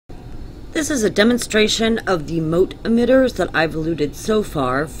This is a demonstration of the Mote emitters that I've eluded so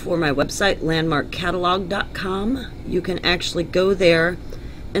far for my website, landmarkcatalog.com. You can actually go there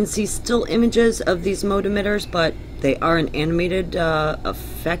and see still images of these Mote emitters, but they are an animated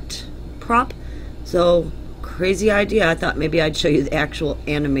effect prop. So, crazy idea. I thought maybe I'd show you the actual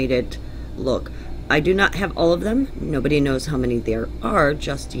animated look. I do not have all of them. Nobody knows how many there are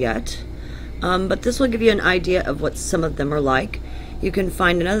just yet. But this will give you an idea of what some of them are like. You can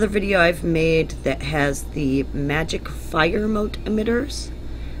find another video I've made that has the magic fire mote emitters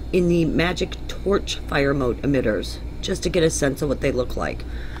in the magic torch fire mote emitters, just to get a sense of what they look like.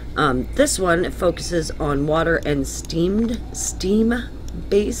 This one focuses on water and steam-based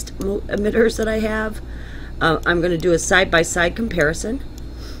mote emitters that I have. I'm going to do a side-by-side comparison.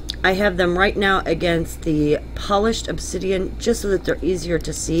 I have them right now against the polished obsidian just so that they're easier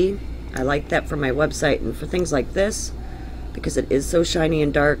to see. I like that for my website and for things like this, because it is so shiny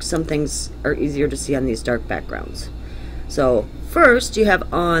and dark. Some things are easier to see on these dark backgrounds. So first you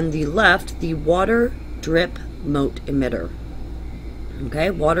have on the left the water drip mote emitter. Okay,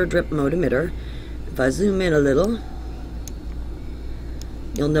 water drip mote emitter. If I zoom in a little,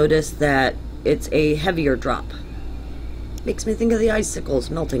 you'll notice that it's a heavier drop. Makes me think of the icicles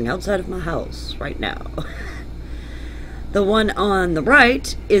melting outside of my house right now. The one on the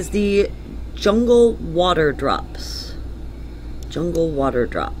right is the jungle water drops. Jungle water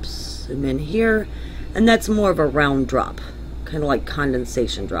drops. And then here, and that's more of a round drop, kind of like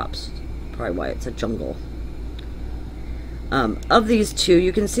condensation drops. Probably why it's a jungle. Of these two,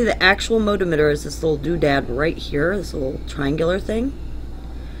 you can see the actual mote emitter is this little doodad right here, this little triangular thing.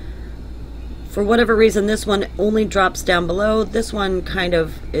 For whatever reason, this one only drops down below. This one kind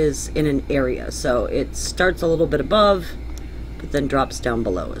of is in an area, so it starts a little bit above, but then drops down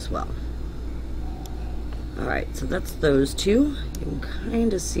below as well. Alright, so that's those two. You can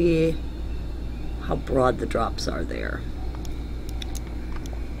kind of see how broad the drops are there.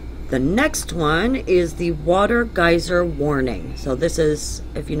 The next one is the water geyser warning. So this is,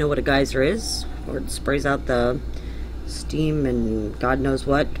 if you know what a geyser is, or it sprays out the steam and God knows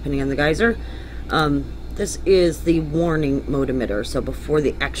what, depending on the geyser. This is the warning mote emitter, so before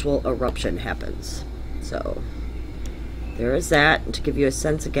the actual eruption happens. So there is that, and to give you a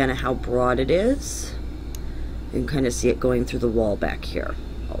sense again of how broad it is. You can kind of see it going through the wall back here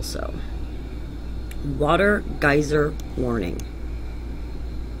also. Water geyser warning.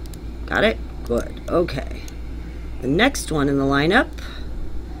 Got it? Good. Okay. The next one in the lineup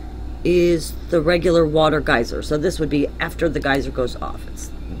is the regular water geyser. So this would be after the geyser goes off.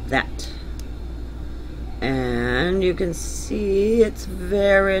 It's that. And you can see it's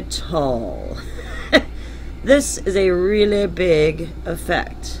very tall. This is a really big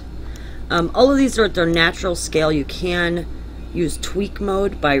effect. All of these are at their natural scale. You can use tweak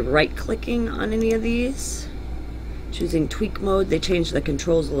mode by right-clicking on any of these. Choosing tweak mode, they change the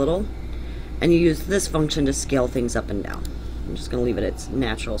controls a little. And you use this function to scale things up and down. I'm just going to leave it at its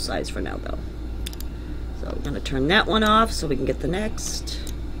natural size for now, though. So I'm going to turn that one off so we can get the next.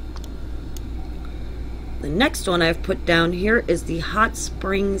 The next one I've put down here is the Hot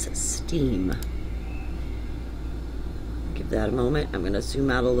Springs Steam. Give that a moment. I'm going to zoom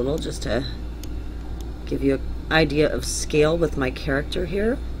out a little just to give you an idea of scale with my character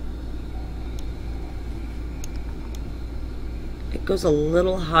here. It goes a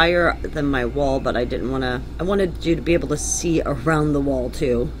little higher than my wall, but I didn't want to. I wanted you to be able to see around the wall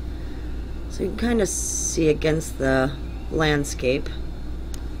too. So you can kind of see against the landscape.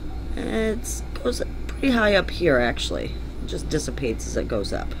 It goes pretty high up here actually. It just dissipates as it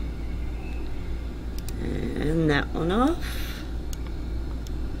goes up. And that one off,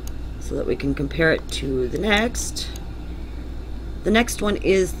 so that we can compare it to the next. The next one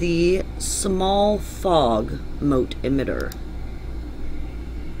is the small fog mote emitter.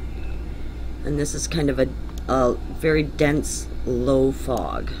 And this is kind of a very dense, low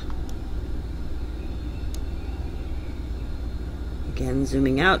fog. Again,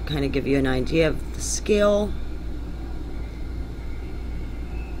 zooming out, kind of give you an idea of the scale.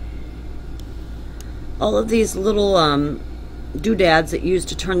 All of these little doodads that you use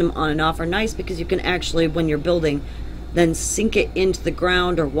to turn them on and off are nice because you can actually, when you're building, then sink it into the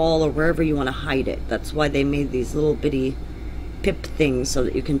ground or wall or wherever you want to hide it. That's why they made these little bitty pip things so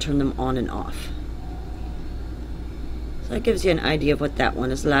that you can turn them on and off. So that gives you an idea of what that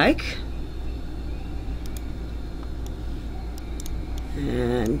one is like.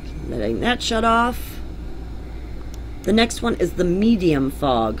 And letting that shut off. The next one is the medium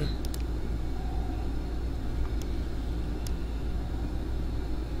fog.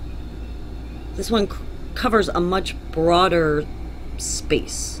 This one covers a much broader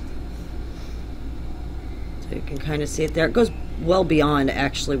space. So you can kind of see it there. It goes well beyond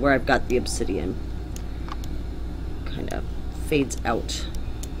actually where I've got the obsidian. Kind of fades out.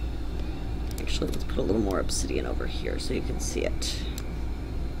 Actually, let's put a little more obsidian over here so you can see it.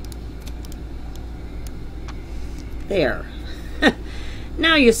 There.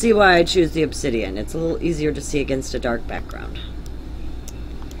 Now you see why I choose the obsidian. It's a little easier to see against a dark background.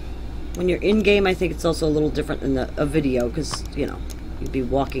 When you're in-game, I think it's also a little different than a video because, you know, you'd be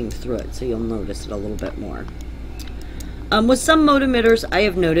walking through it, so you'll notice it a little bit more. With some mote emitters, I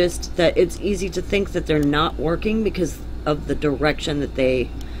have noticed that it's easy to think that they're not working because of the direction that they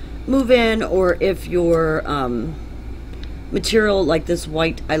move in, or if your material like this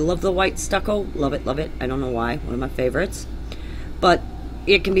white, I love the white stucco, love it, I don't know why, one of my favorites, but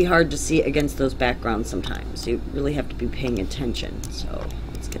it can be hard to see against those backgrounds sometimes. You really have to be paying attention. So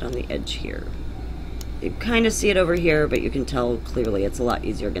let's get on the edge here. You kind of see it over here, but you can tell clearly it's a lot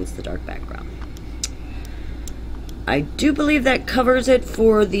easier against the dark background. I do believe that covers it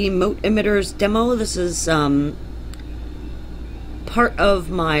for the Mote Emitters demo. This is part of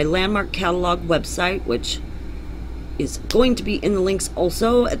my Landmark Catalog website, which is going to be in the links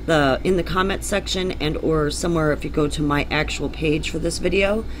also at in the comment section and or somewhere if you go to my actual page for this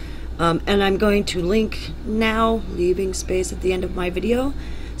video. And I'm going to link now, leaving space at the end of my video,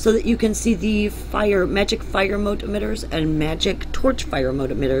 so that you can see the magic fire mote emitters and magic torch fire mote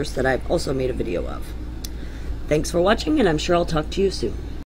emitters that I've also made a video of. Thanks for watching, and I'm sure I'll talk to you soon.